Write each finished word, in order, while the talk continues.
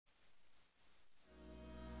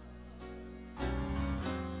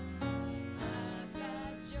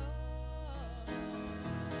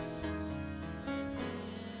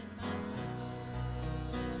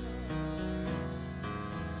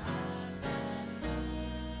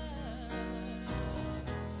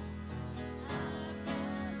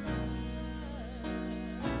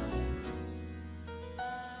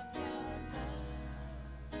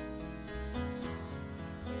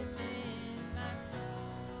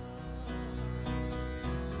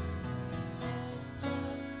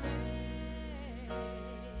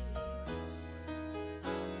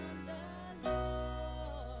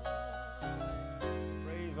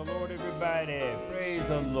everybody. Praise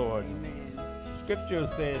the Lord. Amen. Scripture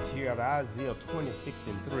says here in Isaiah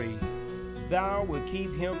 26:3, Thou wilt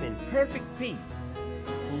keep him in perfect peace,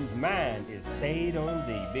 whose mind is stayed on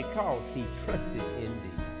thee, because he trusted in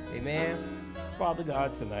thee. Amen. Father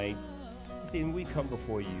God, tonight, see, when we come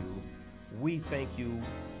before you, we thank you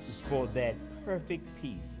for that perfect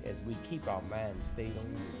peace as we keep our minds stayed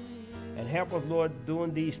on you. And help us, Lord,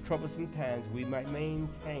 during these troublesome times, we might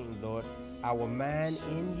maintain, Lord, our mind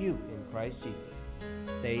in you, in Christ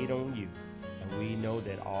Jesus, stayed on you. And we know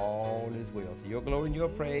that all is well. To your glory and your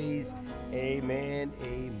praise, amen,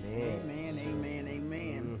 amen. Amen, amen,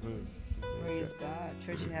 amen. Praise God.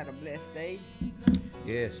 Church, you had a blessed day.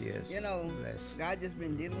 Yes, yes. You know, Bless. God just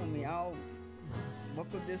been dealing with me all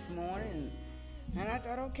woke up this morning. And I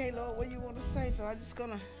thought, okay, Lord, what do you want to say? So I'm just going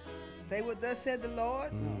to say what thus said the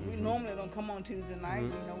Lord. We normally don't come on Tuesday night. You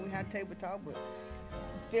know, we have table talk, but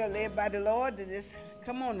feel led by the Lord to just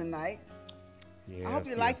come on tonight. Yeah, I hope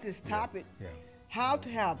you like this topic. Yeah. How to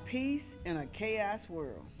have peace in a chaos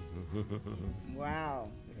world. Wow.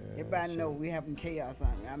 Everybody know we having chaos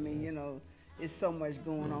on. I mean, you know, it's so much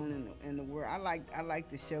going on in the world. I like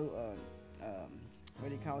the show, what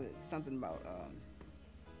do you call it? Something about,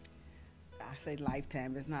 I say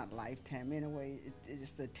Lifetime. It's not Lifetime. Anyway,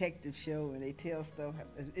 it's a detective show, and they tell stuff.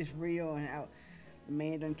 It's real, and how the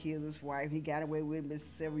man done killed his wife. He got away with it, but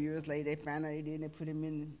several years later, they found out he did, and they put him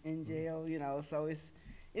in jail, you know. So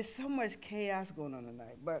it's so much chaos going on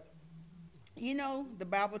tonight. But, you know, the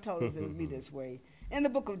Bible told us it would be this way. In the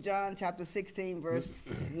book of John, chapter 16, verse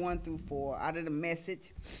 1 through 4, out of the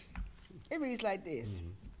Message, it reads like this.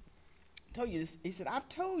 Told you this, he said, I've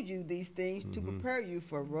told you these things to prepare you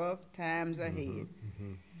for rough times ahead.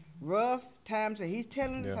 Rough times ahead. He's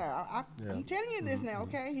telling us, I'm telling you this now,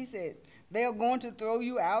 okay? He said, they are going to throw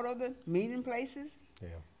you out of the meeting places. Yeah.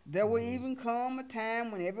 There will even come a time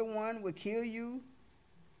when everyone will kill you.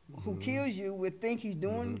 Who kills you would think he's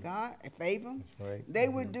doing God a favor. That's right. They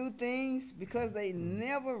would do things because they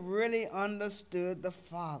never really understood the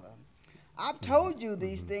Father. I've told you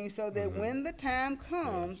these things so that when the time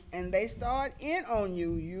comes and they start in on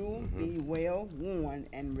you, you'll be well warned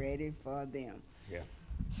and ready for them. Yeah.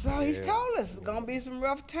 So he's told us it's going to be some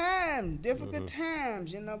rough times, difficult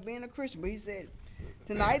times, you know, being a Christian. But he said,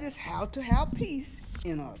 tonight is how to have peace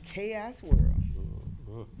in a chaos world.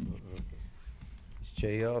 It's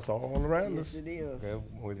chaos all around us. Yes, it is. Okay,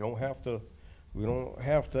 we don't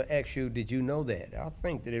have to ask you, did you know that? I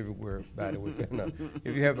think that everybody would know.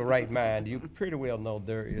 If you have the right mind, you pretty well know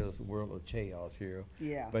there is a world of chaos here.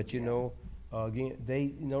 Yeah. But you know, again,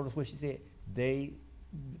 they notice what she said. They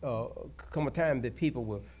come a time that there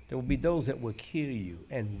will be those that will kill you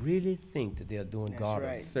and really think that they're doing God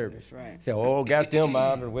a service. That's right. Say, oh, got them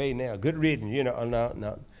out of the way now. Good riddance, you know.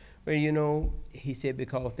 No. But you know, he said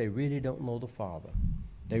because they really don't know the Father.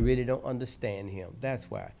 They really don't understand him.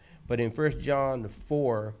 That's why. But in 1 John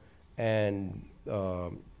 4 and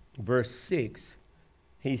verse 6,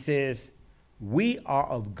 he says, we are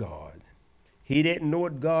of God. He that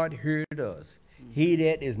knoweth God heareth us. He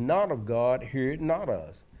that is not of God heareth not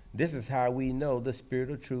us. This is how we know the spirit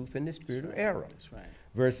of truth and the spirit of error. That's right.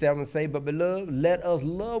 Verse 7 say, but beloved, let us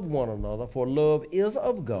love one another, for love is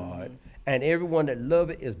of God, and everyone that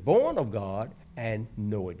loveth is born of God and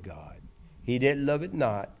knoweth God. He that loveth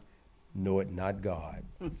not knoweth not God,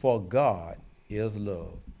 for God is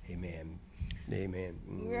love. Amen. Amen.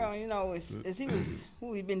 Well, you know, as he was,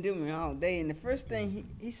 who he'd been doing all day, and the first thing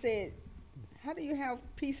he said, how do you have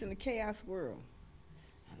peace in the chaos world?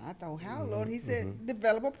 And I thought, how, Lord? He said,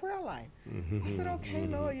 develop a prayer life. I said, okay,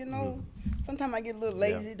 Lord, you know, sometimes I get a little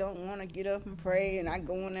lazy, don't want to get up and pray, and I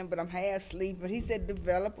go in there, but I'm half asleep. But he said,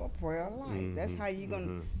 develop a prayer life. That's how you're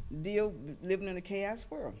going to deal with living in a chaos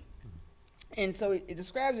world. And so it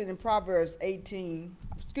describes it in Proverbs 8,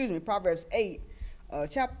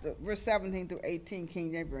 chapter, verse 17 through 18,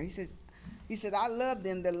 King James Version. He said, I love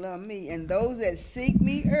them that love me, and those that seek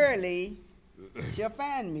me early shall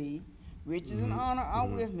find me. Riches and honor are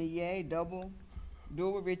with me, yea, double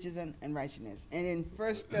riches and righteousness. And in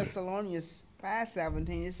 1 Thessalonians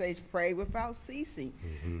 5:17, it says, pray without ceasing.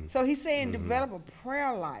 So he's saying develop a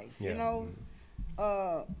prayer life, you know,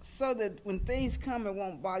 so that when things come, it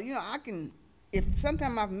won't bother. You know, if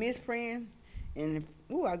sometimes I've missed praying, and if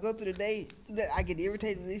I go through the day, that I get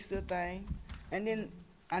irritated with these little things, and then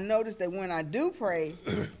I notice that when I do pray,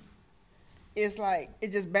 it's like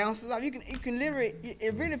it just bounces off. You can literally,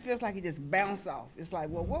 it really feels like it just bounced off. It's like,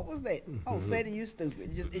 well, what was that? Oh, Satan, you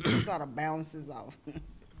stupid. It just sort of bounces off.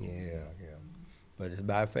 Yeah. But it's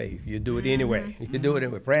by faith. You do it anyway. You do it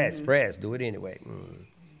anyway. Press. Do it anyway.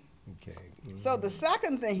 Okay. So the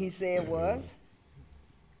second thing he said was,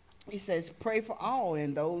 He says, pray for all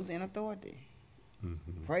and those in authority.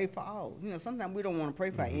 Mm-hmm. Pray for all. You know, sometimes we don't want to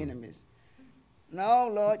pray for our Mm-hmm. enemies. No,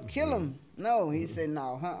 Lord, kill Mm-hmm. them. No, he said,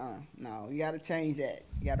 no, no. You got to change that.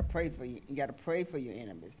 You got to pray for you. You got to pray for your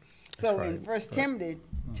enemies. So That's in right. First Right. Timothy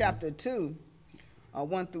chapter 2,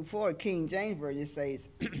 1 through 4, King James Version says,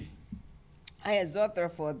 I exhort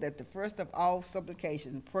therefore that the first of all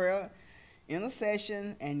supplication, prayer,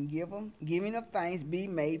 intercession, and giving of thanks be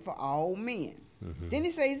made for all men. Mm-hmm. Then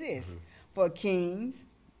he says this, for kings,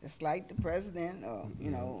 just like the president, you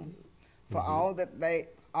know, for Mhm.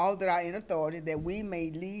 all that are in authority, that we may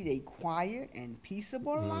lead a quiet and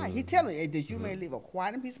peaceable life. He's telling you that you may live a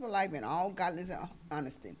quiet and peaceable life in all godliness and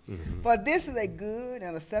honesty. Mhm. For this is a good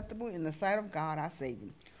and acceptable in the sight of God our Savior,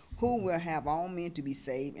 who will have all men to be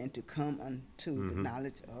saved and to come unto the Mhm.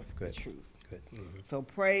 knowledge of Good. the truth. Good. Mhm. So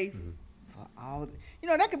pray Mhm. for all. You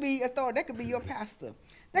know, that could be authority. That could be your pastor.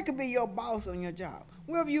 That could be your boss on your job.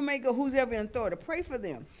 Wherever you may go, who's ever in authority, pray for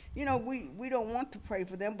them. You know, we don't want to pray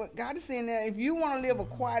for them, but God is saying that if you want to live a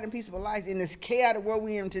quiet and peaceful life in this chaotic world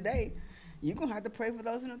we're in today, you're going to have to pray for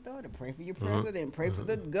those in authority. Pray for your president. Pray for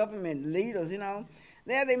the government leaders, you know.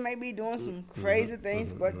 There they may be doing some crazy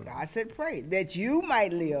things, but God said pray that you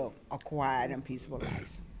might live a quiet and peaceful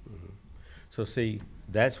life. So see,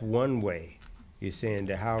 that's one way. You're saying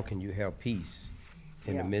that how can you have peace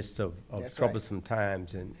in Yeah. the midst of That's right. troublesome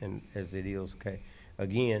times and as it is, okay?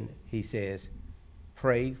 Again, he says,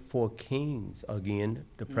 pray for kings. Again,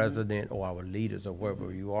 the president or our leaders or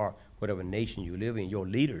wherever you are, whatever nation you live in, your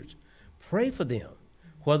leaders. Pray for them,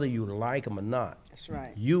 whether you like them or not. That's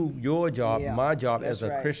right. Your job, Yeah, my job that's as a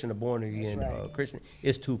right. Christian, a born again That's right. Christian,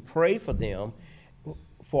 is to pray for them,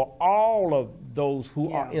 for all of those who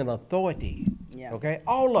are Yeah. in authority. Yeah. Okay,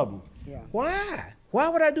 all of them. Yeah. Why? Why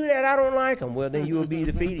would I do that? I don't like them. Well, then you will be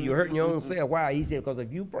defeated. You're hurting your own self. Why? He said, because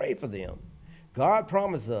if you pray for them, God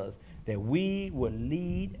promised us that we will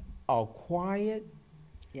lead a quiet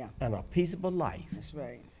Yeah. and a peaceable life That's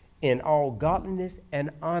right. in all godliness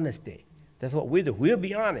and honesty. That's what we do. We'll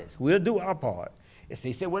be honest. We'll do our part. If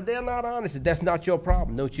they say, well, they're not honest, that's not your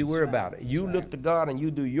problem. Don't you worry right. about it. You That's look right. to God and you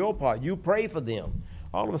do your part. You pray for them.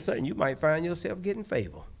 All of a sudden, you might find yourself getting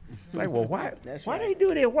favor. Like, well, why? That's Why right. they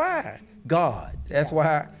do that? Why? God. That's Yeah.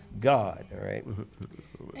 why God. All right. And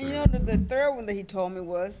you know, the third one that he told me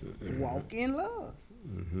was walk in love.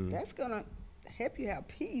 That's going to help you have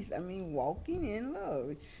peace. I mean, walking in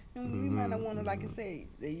love. And you might not want to, like I say,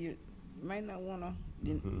 you might not want to,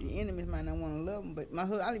 the enemies might not want to love them. But I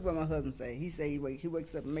like what my husband say. He say he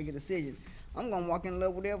wakes up and make a decision. I'm going to walk in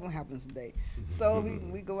love whatever happens today. So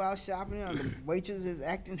we go out shopping, you know, the waitress is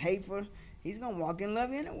acting hateful. He's going to walk in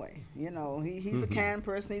love anyway. You know, he's a kind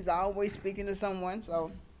person. He's always speaking to someone.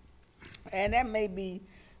 So, and that may be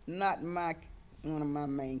not one of my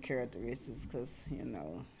main characteristics because, you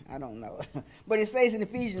know, I don't know. But it says in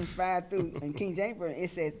Ephesians 5 through, in King James Version, it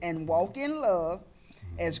says, and walk in love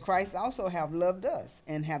as Christ also have loved us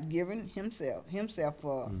and have given himself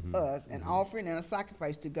for us, an offering and a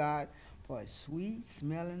sacrifice to God for a sweet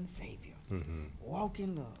smelling Savior. Walk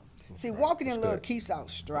in love. See, walking in That's love good. keeps out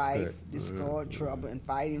strife, good. discord, trouble, and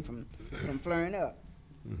fighting from flaring up.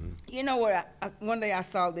 You know what? One day I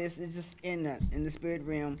saw this. It's just in the spirit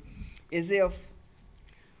realm, is if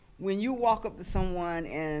when you walk up to someone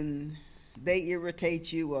and they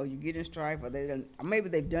irritate you, or you get in strife, or maybe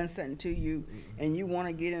they've done something to you, and you want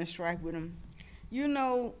to get in strife with them. You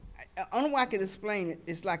know, only way I can explain it,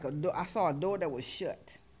 it's like a door. I saw a door that was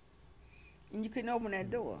shut, and you couldn't open that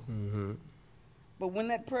door. But when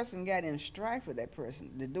that person got in strife with that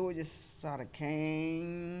person, the door just sort of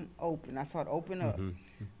came open. I saw it open up.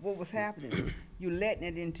 What was happening? You letting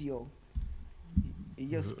it into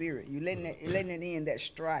your spirit. You letting it in, that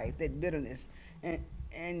strife, that bitterness,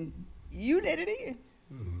 and you let it in.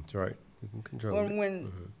 That's right. You can control it.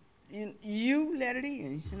 When you let it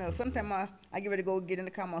in. You know, sometimes I get ready to go get in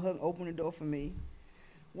the car. My husband open the door for me.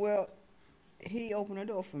 Well, he opened the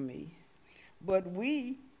door for me, but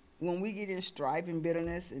when we get in strife and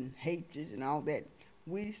bitterness and hatred and all that,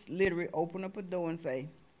 we literally open up a door and say,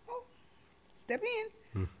 oh, step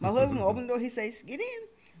in. My husband opened the door, he says, get in.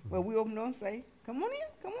 Well, we open the door and say, come on in,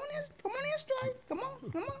 strife, come on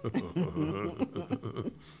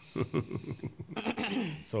in.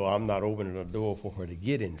 So I'm not opening the door for her to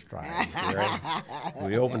get in strife. Right?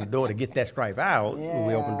 We open the door to get that strife out. We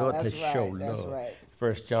open the door to that's show right, that's love. right.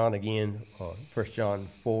 1 John again, 1 John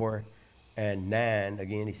 4 and 9,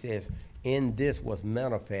 again, he says, in this was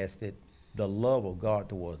manifested the love of God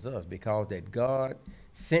towards us, because that God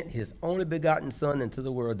sent his only begotten Son into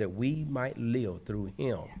the world that we might live through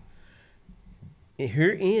him. And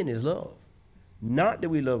herein is love. Not that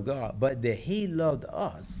we love God, but that he loved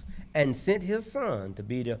us and sent his son to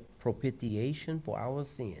be the propitiation for our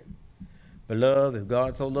sin. Beloved, if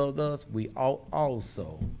God so loved us, we ought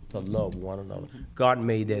also to love one another. God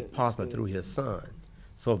made that possible through his son.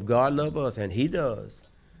 So if God loves us, and he does,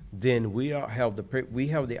 then we have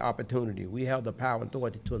the opportunity, we have the power and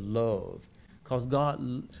authority to love. Because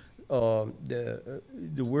God,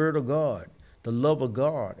 the word of God, the love of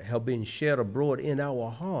God have been shed abroad in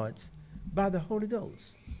our hearts by the Holy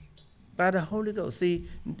Ghost. By the Holy Ghost. See,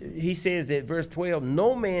 he says that verse 12,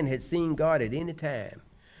 no man had seen God at any time.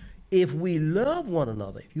 If we love one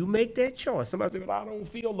another, if you make that choice, somebody says, well, I don't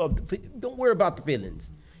feel love. Don't worry about the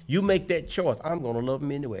feelings. You make that choice. I'm going to love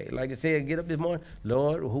them anyway. Like I said, get up this morning,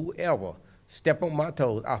 Lord, whoever step on my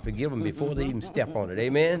toes, I forgive them before they even step on it.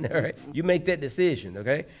 Amen? All right? You make that decision,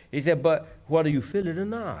 okay? He said, but whether you feel it or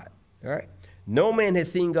not, all right? No man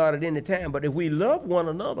has seen God at any time, but if we love one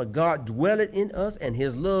another, God dwelleth in us, and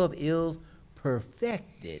his love is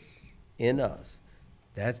perfected in us.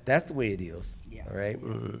 That's the way it is. Yeah. All right?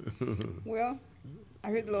 Well, I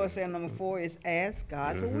heard the Lord say number 4 is ask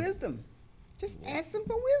God for wisdom. Just ask him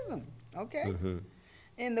for wisdom, okay?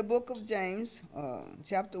 In the book of James,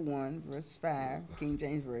 chapter 1, verse 5, King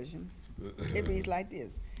James Version, it reads like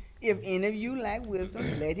this. If any of you lack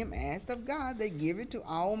wisdom, let him ask of God that giveth to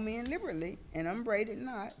all men liberally and upbraideth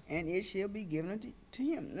not, and it shall be given to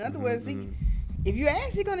him. In other words, if you ask,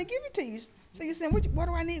 he's going to give it to you. So you're saying, what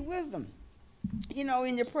do I need wisdom? You know,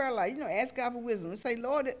 in your prayer life, ask God for wisdom. Say,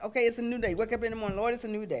 Lord, okay, it's a new day. Wake up in the morning, Lord, it's a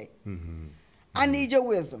new day. I need your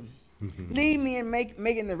wisdom. Lead me in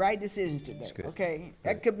making the right decisions today, okay?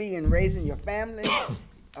 That could be in raising your family.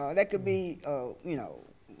 That could be,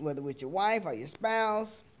 whether with your wife or your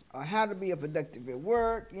spouse, or how to be a productive at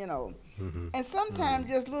work, And sometimes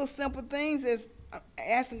just little simple things as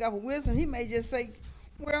asking God for wisdom, he may just say,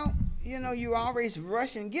 well, you're always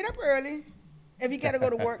rushing. Get up early. If you got to go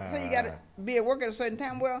to work, say you got to be at work at a certain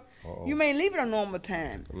time, well, you may leave at a normal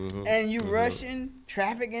time. And you rushing,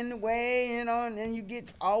 traffic in the way, and then you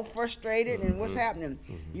get all frustrated, and what's happening?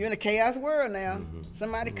 You're in a chaos world now.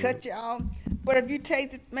 Somebody cut you off. But if you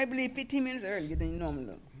maybe leave 15 minutes earlier than you normally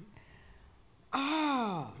do.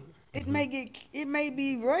 It may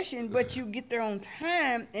be rushing, but you get there on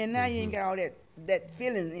time, and now you ain't got all that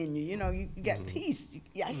feeling in you. You got peace.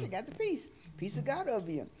 You actually got the peace. Peace of God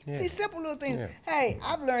over you. Yeah. See, simple little things. Yeah. Hey,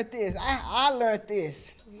 I've learned this. I learned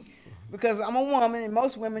this because I'm a woman, and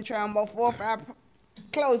most women try on about 4 or 5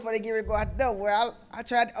 clothes before they get ready to go out the door. Where I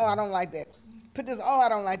tried, I don't like that. Put this, I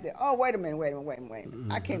don't like that. Oh, wait a minute.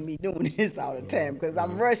 I can't be doing this all the time because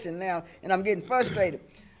I'm rushing now, and I'm getting frustrated.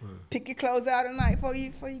 Pick your clothes out at night before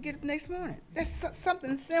you get up next morning. That's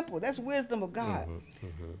something simple. That's wisdom of God.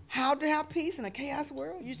 How to have peace in a chaos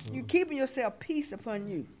world. You keeping yourself peace upon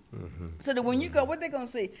you. So that when you go, what they gonna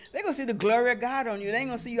see? They gonna see the glory of God on you. They ain't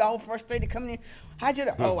gonna see you all frustrated coming in. I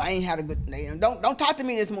ain't had a good day. Don't talk to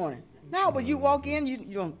me this morning. No, but you walk in, you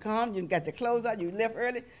don't come. You got your clothes out. You left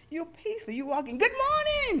early. You're peaceful. You walk in. Good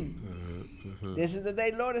morning. This is the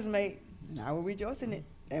day the Lord has made. And I will rejoice in it.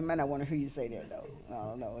 They might not want to hear you say that though. I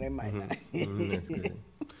don't know. They might not. That's good.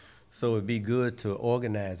 So it'd be good to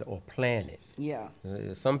organize or plan it. Yeah.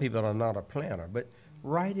 Some people are not a planner, but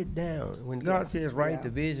write it down. When God says write the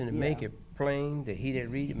vision and make it plain, that he that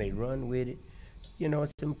read it may run with it,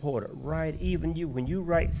 it's important. When you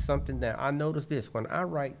write something down, I notice this, when I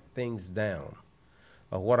write things down,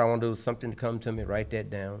 or what I want to do, something to come to me, write that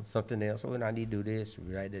down. Something else, when I need to do this,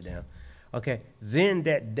 write it down. Okay, then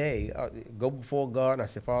that day, go before God, and I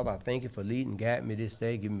say, Father, I thank you for leading, guiding me this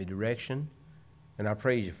day, giving me direction, and I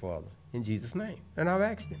praise you, Father, in Jesus' name. And I've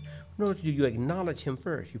asked him. Notice you acknowledge him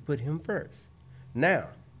first. You put him first. Now,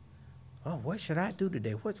 what should I do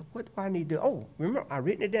today? What do I need to do? Oh, remember, I've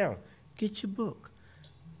written it down. Get your book.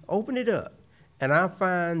 Open it up. And I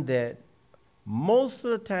find that most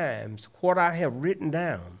of the times, what I have written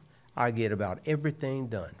down, I get about everything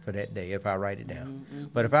done for that day if I write it down.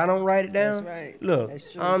 But if I don't write it down, look,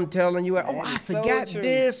 I'm telling you, I forgot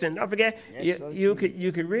this and I forgot. You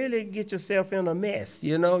could really get yourself in a mess.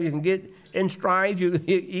 You can get in strife.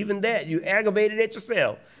 Even that, you aggravated at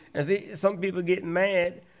yourself. And see, some people get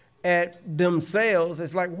mad at themselves.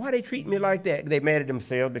 It's like, why they treat me like that? They mad at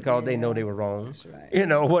themselves because they know they were wrong. That's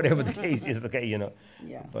right. Whatever the case is, okay,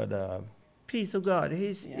 Yeah. But peace of God.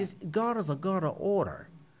 God is a God of order.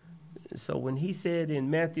 So when he said in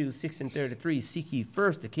Matthew 6:33, seek ye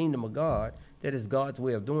first the kingdom of God, that is God's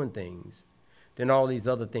way of doing things, then all these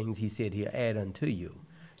other things he said he'll add unto you.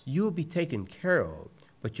 You'll be taken care of,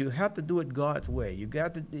 but you have to do it God's way.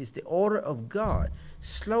 It's the order of God.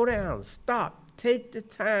 Slow down, stop, Take the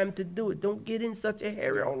time to do it. Don't get in such a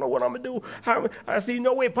hurry. I don't know what I'm going to do. I see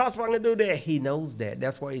no way possible I'm going to do that. He knows that.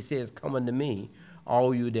 That's why he says, come unto me,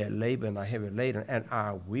 all you that labor and are heavy laden, and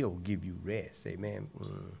I will give you rest. Amen.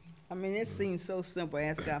 I mean, it seems so simple.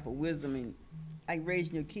 Ask God for wisdom and like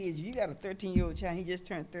raising your kids. If you got a 13-year-old child, he just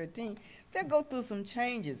turned 13, they'll go through some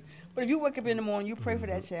changes. But if you wake up in the morning, you pray for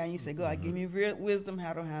that child, and you say, God, give me real wisdom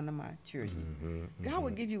how to handle my children. God will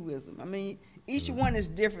give you wisdom. I mean, each one is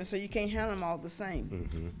different, so you can't handle them all the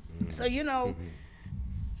same. So, you know,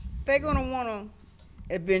 they're going to want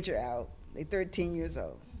to adventure out. They're 13 years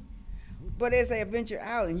old. But as they adventure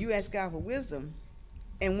out and you ask God for wisdom,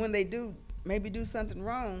 and when they do, maybe do something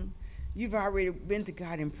wrong, you've already been to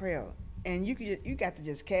God in prayer. And you got to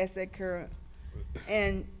just cast that care.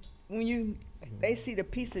 And when they see the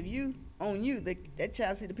piece of you on you, that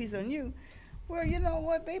child see the piece on you, well, you know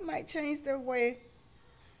what? They might change their way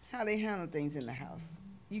how they handle things in the house.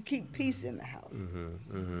 You keep peace in the house.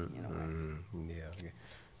 You know, Yeah.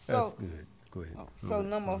 So, that's good. Go ahead. So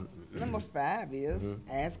number 5 is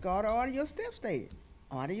ask God to order your steps daily.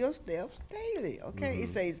 Order your steps daily. Okay, it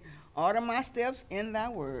says, order my steps in thy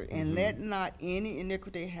word, and let not any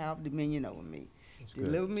iniquity have dominion over me. That's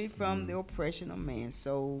Deliver good. me from the oppression of man,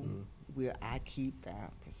 so will I keep thy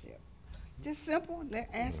precept. Just simple.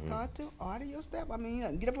 Ask God to order your step. I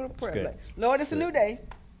mean, get up with a prayer. good. Like, Lord, it's a new day.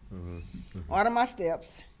 Order my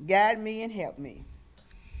steps. Guide me and help me.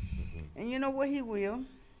 And you know what? He will.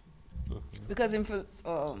 Because in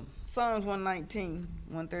Psalms 119,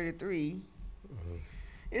 133,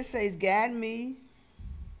 it says, guide me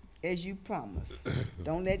as you promised.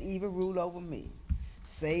 Don't let evil rule over me.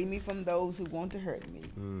 Save me from those who want to hurt me,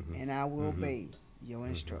 and I will obey your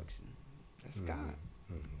instruction. That's God.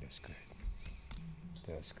 That's good.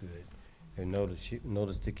 That's good. And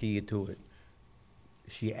notice the key to it.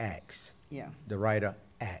 She acts. Yeah. The writer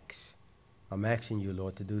acts. I'm asking you,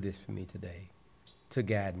 Lord, to do this for me today, to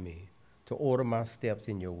guide me, to order my steps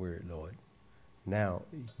in your word, Lord. Now,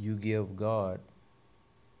 you give God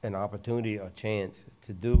an opportunity, a chance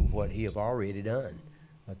to do what he have already done,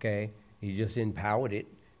 okay? He just empowered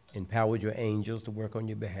your angels to work on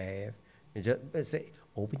your behalf. And just say,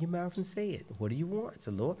 open your mouth and say it. What do you want?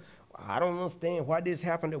 So, Lord, I don't understand why this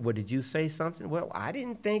happened. Well, did you say something? Well, I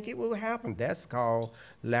didn't think it would happen. That's called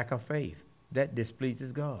lack of faith. That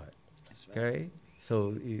displeases God. That's right. Okay?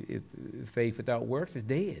 So if faith without works is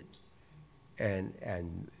dead.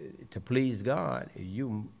 And to please God,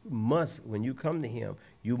 you must, when you come to him,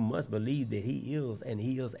 you must believe that he is, and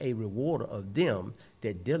he is a rewarder of them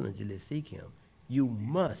that diligently seek him. You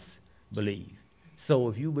must believe. So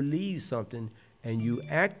if you believe something and you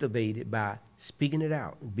activate it by speaking it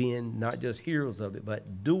out, being not just hearers of it,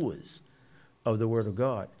 but doers of the word of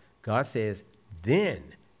God, God says, then,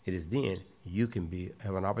 it is then you can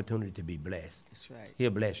have an opportunity to be blessed. That's right.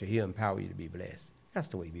 He'll bless you. He'll empower you to be blessed. That's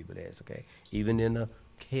the way you be blessed, okay? Even in a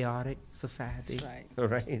chaotic society. That's right. All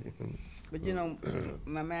right? But you know,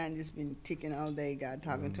 my mind just been ticking all day. God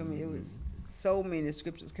talking to me. It was so many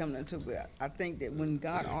scriptures coming into it. I think that when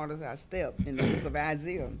God orders our step in the book of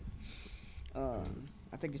Isaiah,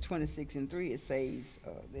 I think it's 26:3. It says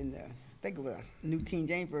I think it was New King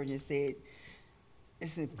James Version. It said,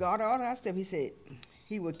 if God orders our step, he said,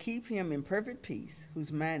 he will keep him in perfect peace,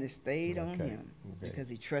 whose mind is stayed on him, because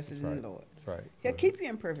he trusted in the Lord. That's right. He'll keep you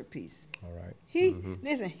in perfect peace. All right.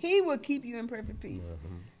 Listen, he will keep you in perfect peace.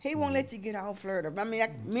 He won't let you get all flirt up. I mean,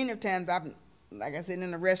 many times like I said,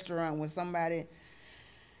 in a restaurant with somebody,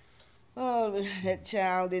 that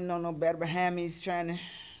child didn't know no better behind me. He's trying to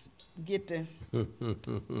get the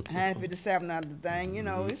 157 out of the thing. You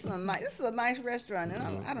know, this is a nice restaurant,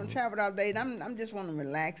 and I don't travel all day. And I'm just want to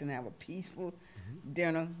relax and have a peaceful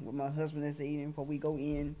dinner with my husband this evening before we go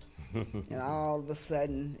in. And all of a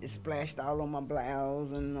sudden, it splashed all on my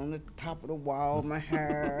blouse and on the top of the wall, my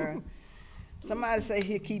hair. Somebody say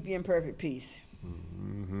he'll keep you in perfect peace.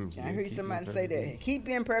 I heard somebody say that. Keep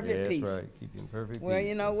you in perfect peace. That's right. Keep you in perfect peace. Well,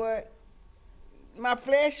 you know what? My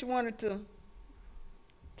flesh wanted to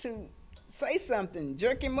say something,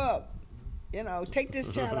 jerk him up, you know, take this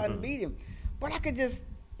child out and beat him. But I could just,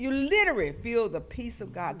 you literally feel the peace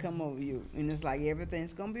of God come over you. And it's like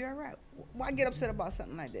everything's going to be all right. Why get upset about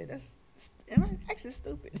something like that? That's actually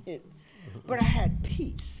stupid. But I had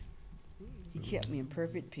peace. He kept me in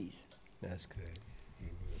perfect peace. That's good.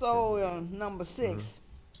 So number 6,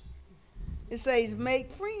 it says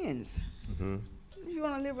make friends. If you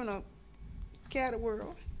want to live in a catty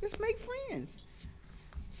world, just make friends.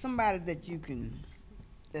 Somebody that you can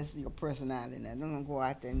that's your personality now. Don't go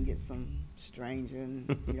out there and get some stranger and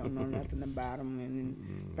you don't know nothing about them and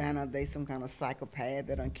then find out they some kind of psychopath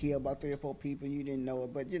that done killed about 3 or 4 people and you didn't know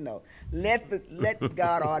it. But you know, let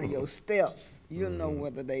God order your steps. You'll know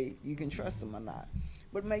whether you can trust them or not.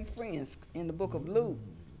 But make friends. In the book of Luke,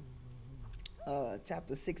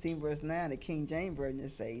 chapter 16, verse 9, the King James Version,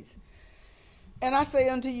 it says, "And I say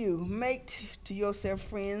unto you, make to yourself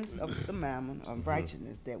friends of the mammon of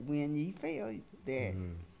righteousness, that when ye fail, that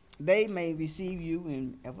they may receive you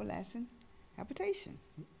in everlasting habitation."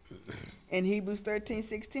 In Hebrews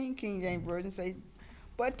 13:16, King James Version says,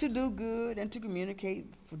 "But to do good and to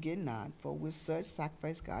communicate, forget not, for with such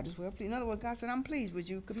sacrifice God is well pleased." In other words, God said, I'm pleased with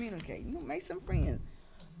you communicating. You know, make some friends.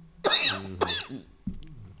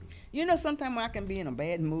 You know, sometimes I can be in a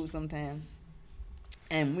bad mood sometimes,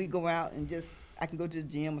 and we go out and I can go to the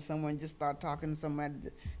gym or somewhere and just start talking to somebody.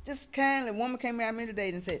 Just kindly, a woman came at me today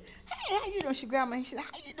and said, "Hey, how you doing?" She grabbed me and she said,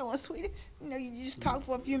 "How you doing, sweetie?" You know, you just talk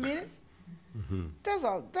for a few minutes.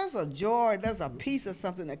 There's a joy, there's a peace or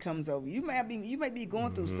something that comes over you. You may be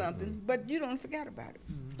going through something, but you don't forget about it.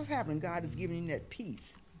 What's happening? God is giving you that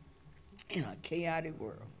peace in a chaotic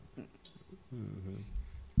world.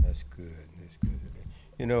 That's good. That's good.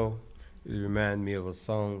 You know, it reminds me of a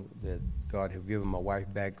song that God had given my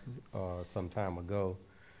wife back some time ago.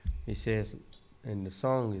 He says, and the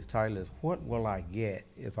song is titled, "What Will I Get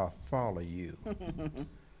If I Follow You?"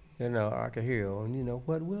 You know, I can hear, you know,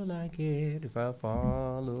 what will I get if I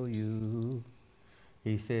follow you?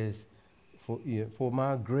 He says, for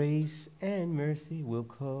my grace and mercy will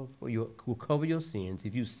cover your sins.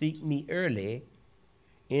 If you seek me early,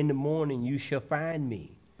 in the morning you shall find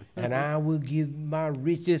me, and I will give my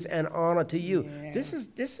riches and honor to you. Yeah. This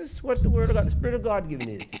is what the Word of God, the Spirit of God giving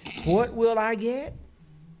is. What will I get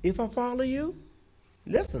if I follow you?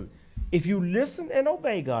 Listen, if you listen and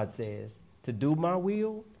obey, God says, to do my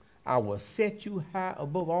will, I will set you high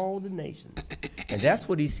above all the nations. And that's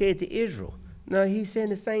what he said to Israel. Now he's saying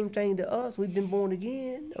the same thing to us. We've been born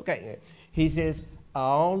again. Okay. He says,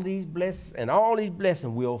 all these blessings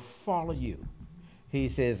will follow you. He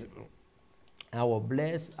says, I will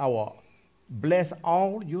bless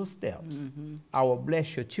all your steps. I will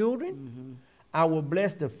bless your children. I will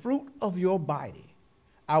bless the fruit of your body.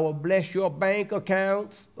 I will bless your bank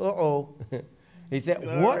accounts. He said,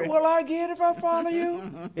 what will I get if I follow you?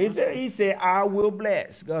 He said, I will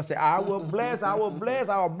bless. God said, I will bless, I will bless,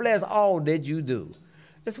 I will bless all that you do.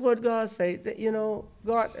 That's what God said. That, you know,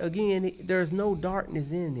 God, again, there's no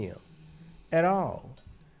darkness in him at all.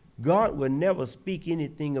 God will never speak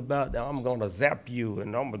anything about that I'm going to zap you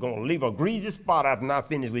and I'm going to leave a greasy spot after I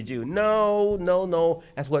finish with you. No, no, no.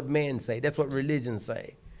 That's what men say. That's what religion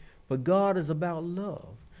say. But God is about love.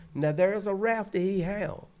 Now, there is a wrath that he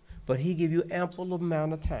held, but he give you ample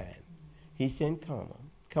amount of time. He said,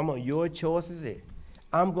 come on, your choice is it.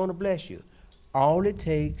 I'm going to bless you. All it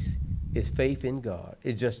takes is faith in God.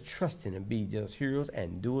 It's just trusting and be just hearers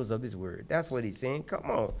and doers of his word. That's what he's saying.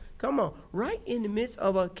 Come on. Right in the midst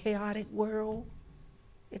of a chaotic world,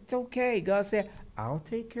 it's okay. God said, I'll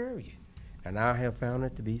take care of you. And I have found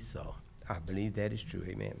it to be so. I believe that is true.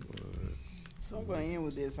 Amen. So I'm going to end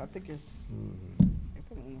with this. I think it's, I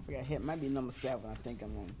forgot, it might be number 7. I think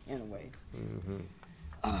I'm on. Anyway.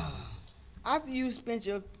 After you spent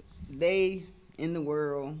your day in the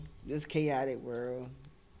world, this chaotic world,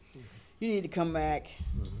 you need to come back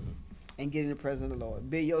and get in the presence of the Lord.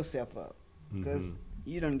 Build yourself up. Because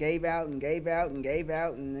you done gave out and gave out and gave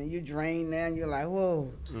out, and then you're drained now, and you're like,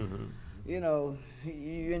 whoa. You know,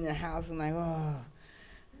 you're in your house and like, oh,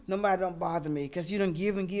 nobody don't bother me, because you done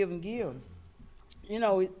give and give and give. You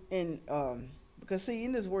know, because see,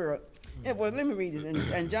 in this world, well, let me read this.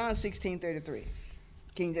 In John 16:33,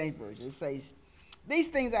 King James Version, it says, these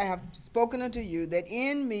things I have spoken unto you, that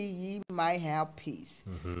in me ye might have peace.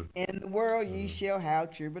 In the world ye shall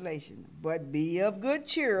have tribulation. But be of good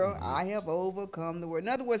cheer, I have overcome the world. In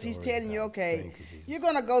other words, he's telling you, okay, you're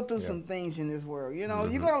going to go through some things in this world. You know,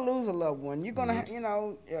 you're going to lose a loved one. You're going to, you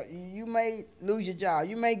know, you may lose your job.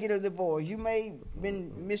 You may get a divorce. You may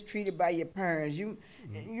been mistreated by your parents. You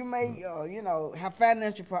may, you know, have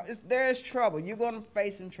financial problems. There is trouble. You're going to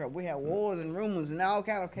face some trouble. We have wars and rumors and all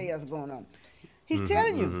kind of chaos going on. He's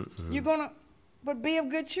telling you, you're going to, but be of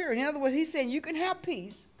good cheer. In other words, he's saying you can have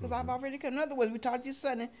peace, because I've already come. In other words, we talked to you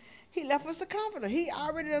Sunday, he left us a comforter. He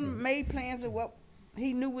already done made plans of what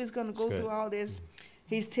he knew was going to go through all this.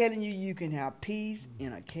 He's telling you you can have peace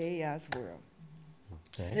in a chaos world,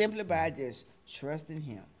 simply by just trusting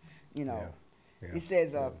him. You know, he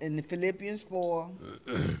says in the Philippians 4,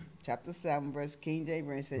 chapter 7, verse King James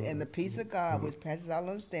Version, says, and the peace of God, which passes all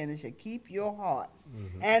understanding, shall keep your heart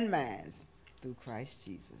and minds through Christ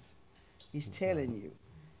Jesus. He's telling you,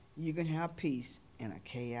 you can have peace in a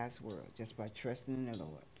chaos world just by trusting in the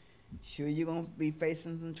Lord. Sure, you're going to be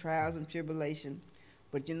facing some trials and tribulation,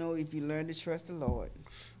 but you know, if you learn to trust the Lord,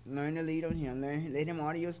 learn to lead on Him, let Him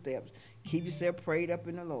order your steps, keep yourself prayed up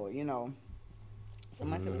in the Lord, you know.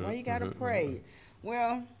 Somebody said, well, why you got to pray?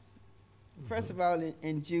 Well, first of all,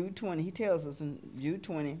 in Jude 20, he tells us in Jude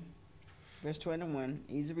 20, verse 21,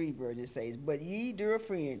 easy read version, it says, but ye, dear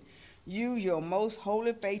friend, use your most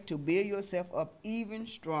holy faith to build yourself up even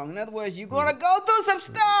strong. In other words, you're going to go through some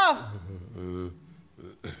stuff,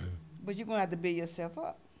 but you're going to have to build yourself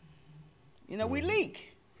up. You know, we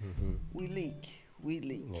leak. We leak.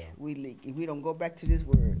 Yeah. We leak. If we don't go back to this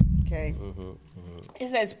word, okay? It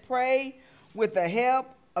says, pray with the help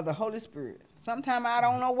of the Holy Spirit. Sometimes I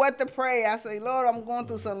don't know what to pray. I say, Lord, I'm going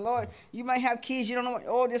through something. Lord, you might have kids, you don't know what,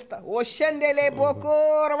 all this stuff. So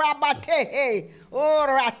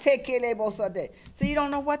you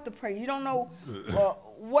don't know what to pray. You don't know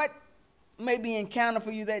what may be encountered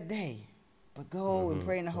for you that day. But go and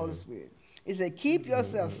pray in the Holy Spirit. It said, keep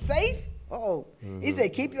yourself safe. He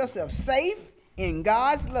said, keep yourself safe in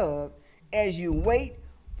God's love as you wait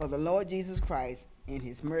for the Lord Jesus Christ in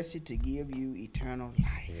His mercy to give you eternal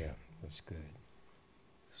life. Yeah, that's good.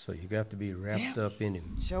 So you got to be wrapped up in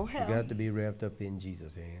Him. Sure have. You got to be wrapped up in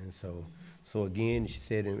Jesus. And so again, she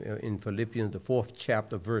said in Philippians, the 4th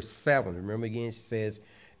chapter, verse 7, remember again, she says,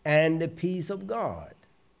 and the peace of God,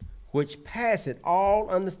 which passeth all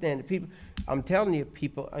understanding. People, I'm telling you,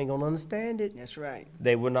 people ain't going to understand it. That's right.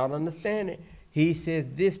 They will not understand it. He says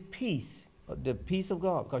this peace, the peace of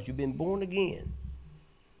God, because you've been born again,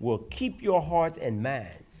 will keep your hearts and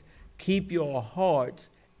minds. Keep your hearts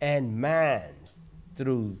and minds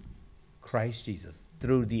through Christ Jesus,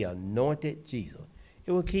 through the anointed Jesus.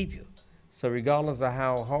 It will keep you. So regardless of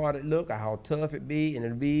how hard it look or how tough it be, and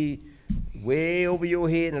it'll be way over your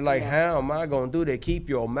head, and like, how am I going to do that? Keep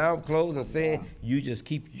your mouth closed and say, you just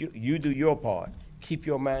keep, you do your part. Keep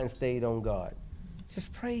your mind stayed on God.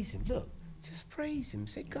 Just praise Him. Look, just praise Him.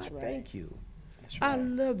 Say, God, thank you. I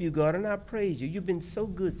love you, God, and I praise you. You've been so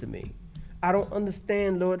good to me. I don't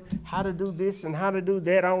understand, Lord, how to do this and how to do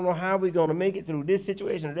that. I don't know how we're going to make it through this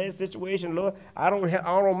situation or that situation, Lord. I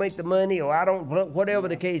don't make the money, or I don't, whatever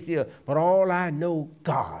the case is. But all I know,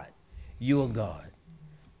 God, you are God.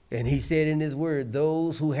 And He said in His word,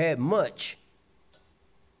 those who had much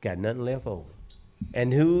got nothing left over.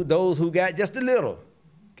 And those who got just a little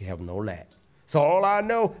have no lack. So all I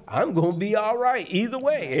know, I'm going to be all right either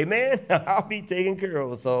way. Amen. I'll be taken care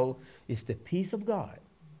of. So it's the peace of God.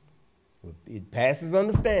 It passes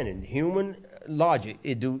understanding. Human logic,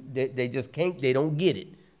 they just can't, they don't get it.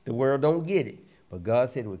 The world don't get it. But God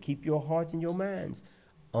said it will keep your hearts and your minds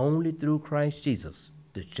only through Christ Jesus.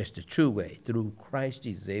 Just the true way, through Christ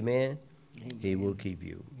Jesus. Amen. He will keep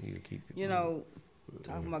you. He will keep you. You know,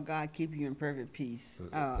 talking about God keeping you in perfect peace.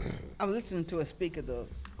 I was listening to a speaker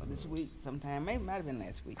this week sometime, maybe it might have been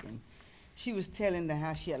last week, and she was telling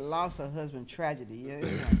how she had lost her husband tragedy. It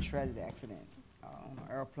was a tragedy accident on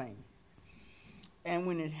an airplane. And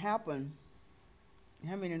when it happened,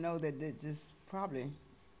 how many know that it just probably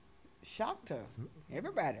shocked her?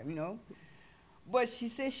 Everybody, you know. But she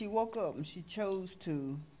said she woke up and she chose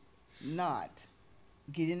to not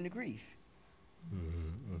get into grief.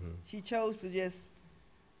 She chose to just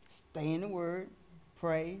stay in the Word,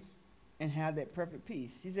 pray, and have that perfect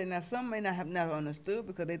peace. She said, now some may not have never understood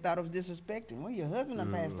because they thought it was disrespecting. Well, your husband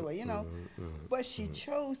done passed away, you know. But she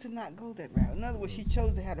chose to not go that route. In other words, she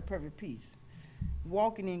chose to have the perfect peace,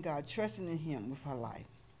 walking in God, trusting in Him with her life.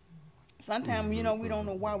 Sometimes, you know, we don't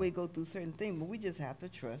know why we go through certain things, but we just have to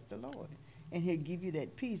trust the Lord, and He'll give you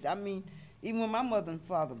that peace. I mean, even when my mother and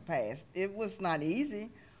father passed, it was not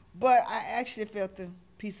easy, but I actually felt the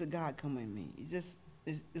peace of God come in me.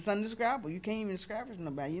 It's indescribable. You can't even describe it to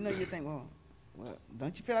nobody. You know, you think, well,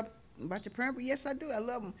 don't you feel like about your parents? But yes, I do. I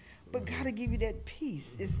love them. But God will give you that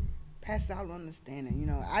peace. It's past all understanding. You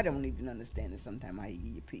know, I don't even understand it sometimes how He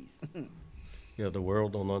give you peace. Yeah, the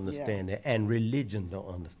world don't understand that, and religion don't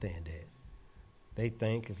understand that. They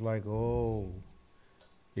think it's like, oh,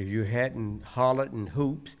 if you hadn't hollered and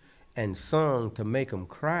hooped and sung to make them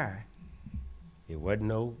cry, it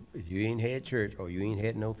wasn't you ain't had church or you ain't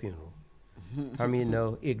had no funeral. How many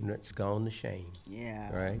know ignorance gone to shame?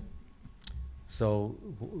 Yeah. Right? So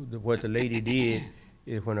what the lady did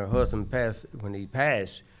is when her husband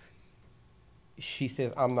passed, she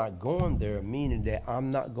says, I'm not going there, meaning that I'm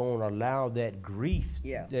not going to allow that grief,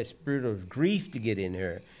 that spirit of grief to get in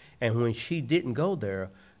her. And when she didn't go there,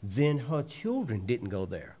 then her children didn't go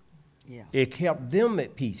there. Yeah. It kept them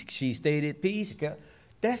at peace. She stayed at peace.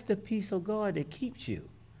 That's the peace of God that keeps you.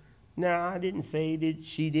 Now, I didn't say that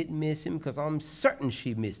she didn't miss him, because I'm certain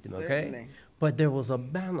she missed him, okay? Certainly. But there was a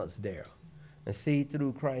balance there. And see,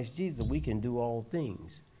 through Christ Jesus, we can do all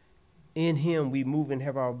things. In him we move and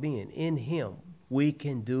have our being. In him we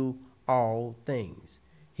can do all things.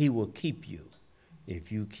 He will keep you.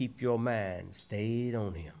 If you keep your mind stayed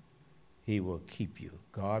on him, he will keep you.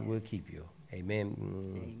 God will keep you. Amen.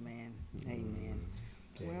 Amen. Amen.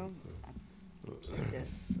 Okay. Well,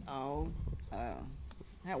 that's all. I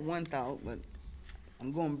had one thought, but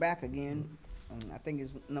I'm going back again. I think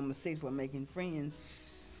it's number 6 for making friends.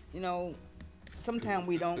 You know, sometimes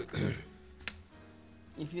we don't,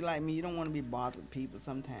 if you're like me, you don't want to be bothered with people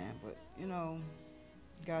sometimes, but, you know,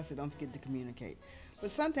 God said don't forget to communicate.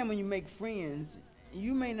 But sometimes when you make friends,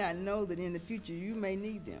 you may not know that in the future you may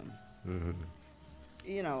need them. Mm-hmm.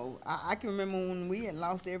 You know, I can remember when we had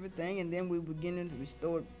lost everything and then we were beginning to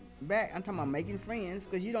restore it back. I'm talking about making friends,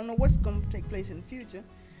 because you don't know what's going to take place in the future.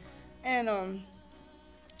 And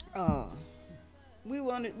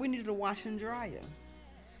we needed a washer and dryer.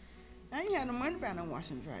 I ain't had no money to buy no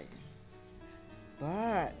washer and dryer.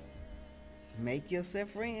 But make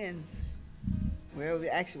yourself friends. Well, it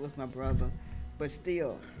actually was my brother, but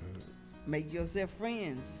still, make yourself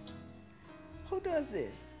friends. Who does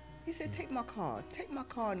this? He said, take my card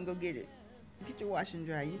and go get it. Get your washer and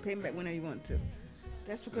dryer. You pay me back whenever you want to.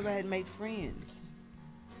 That's because I had made friends.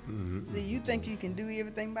 Mm-hmm. See, you think you can do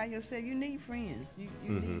everything by yourself. You need friends. You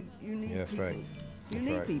need That's people. right. You That's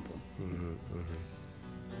need right. people. Mm-hmm.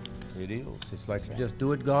 Mm-hmm. It is. It's like you just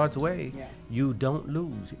do it God's way. Yeah. You don't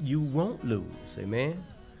lose. You won't lose. Amen.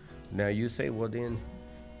 Now you say, well then,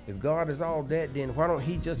 if God is all that, then why don't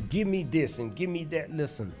he just give me this and give me that?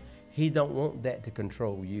 Listen, he don't want that to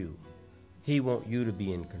control you. He want you to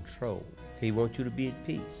be in control. He wants you to be at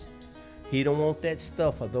peace. He don't want that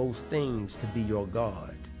stuff or those things to be your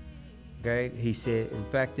God. Okay? He said, in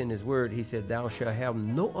fact, in his word, he said, thou shalt have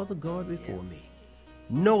no other God before me.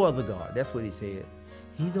 No other God. That's what he said.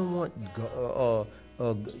 He don't want,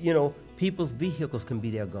 you know, people's vehicles can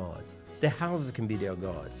be their gods. Their houses can be their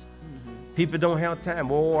gods. People don't have time.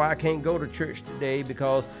 Oh, I can't go to church today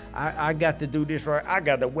because I got to do this right. I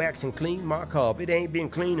got to wax and clean my car. It ain't been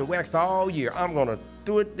cleaned and waxed all year. I'm going to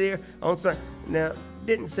do it there on Sunday. Now,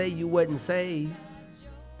 didn't say you wasn't saved,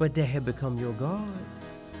 but that had become your God.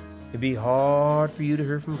 It'd be hard for you to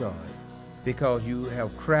hear from God because you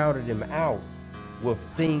have crowded him out with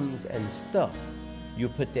things and stuff. You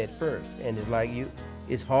put that first, and it's like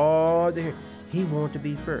it's hard to hear. He wants to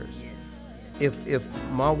be first. Yes. If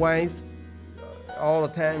my wife, all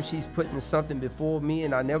the time she's putting something before me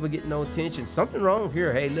and I never get no attention, something wrong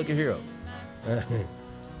here. Hey, look at here.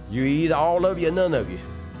 You either all of you or none of you.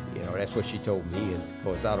 You know, that's what she told me, and of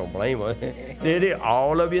course I don't blame her. They're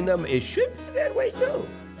all of you, none. It should be that way too.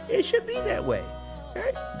 It should be that way.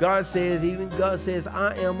 Right? God says,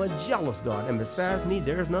 I am a jealous God, and besides me,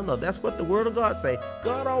 there's none other. That's what the word of God say.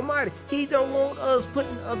 God Almighty, he don't want us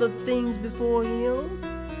putting other things before him.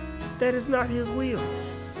 That is not his will.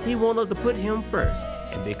 He wants us to put him first.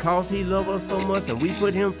 And because he loves us so much and we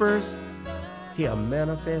put him first, he'll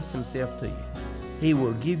manifest himself to you. He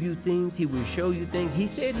will give you things. He will show you things. He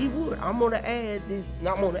said he would. I'm going to add this.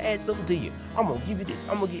 I'm going to add something to you. I'm going to give you this.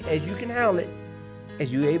 I'm going to give, as you can handle it,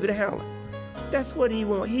 as you're able to handle it. That's what he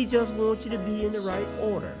wants. He just wants you to be in the right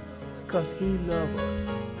order because he loves us.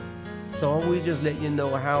 So we just let you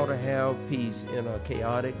know how to have peace in a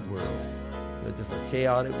chaotic world. It's just a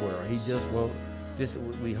chaotic world. He just won't. This.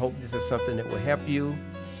 We hope this is something that will help you,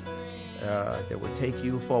 that will take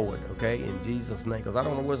you forward. Okay, in Jesus' name. Because I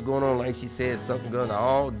don't know what's going on. Like she said, something going on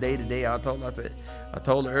all day today. I told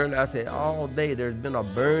her earlier. I said all day there's been a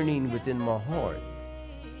burning within my heart,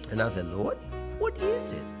 and I said, Lord, what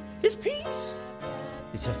is it? It's peace.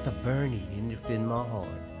 It's just a burning in my heart,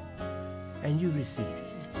 and you receive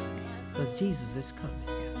it because Jesus is coming.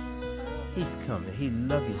 He's coming. He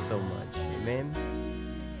loves you so much. Amen.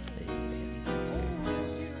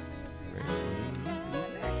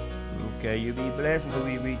 Okay, you be blessed until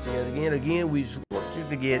we reach together again. Again, we just want you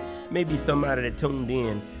to get maybe somebody that tuned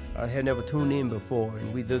in, had never tuned in before,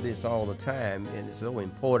 and we do this all the time, and it's so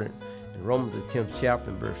important. In Romans the 10th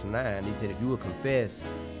chapter, verse 9, he said, if you will confess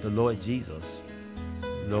the Lord Jesus,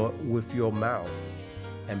 Lord, with your mouth,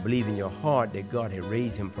 and believe in your heart that God had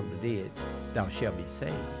raised him from the dead, thou shalt be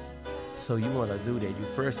saved. So you want to do that. You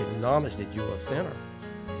first acknowledge that you're a sinner.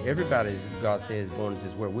 Everybody, God says, going to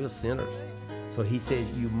this world, we're sinners. So he says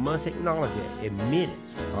you must acknowledge that, admit it.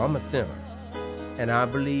 I'm a sinner. And I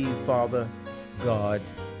believe, Father God,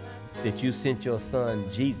 that you sent your son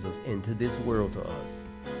Jesus into this world to us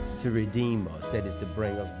to redeem us, that is to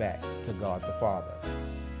bring us back to God the Father.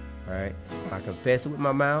 All right? I confess it with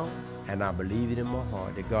my mouth, and I believe it in my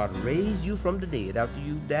heart that God raised you from the dead after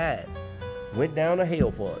you died, went down to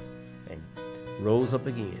hell for us, and rose up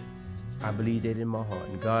again. I believe that in my heart.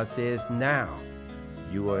 And God says, now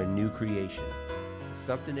you are a new creation. It's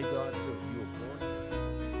something that God did. You are born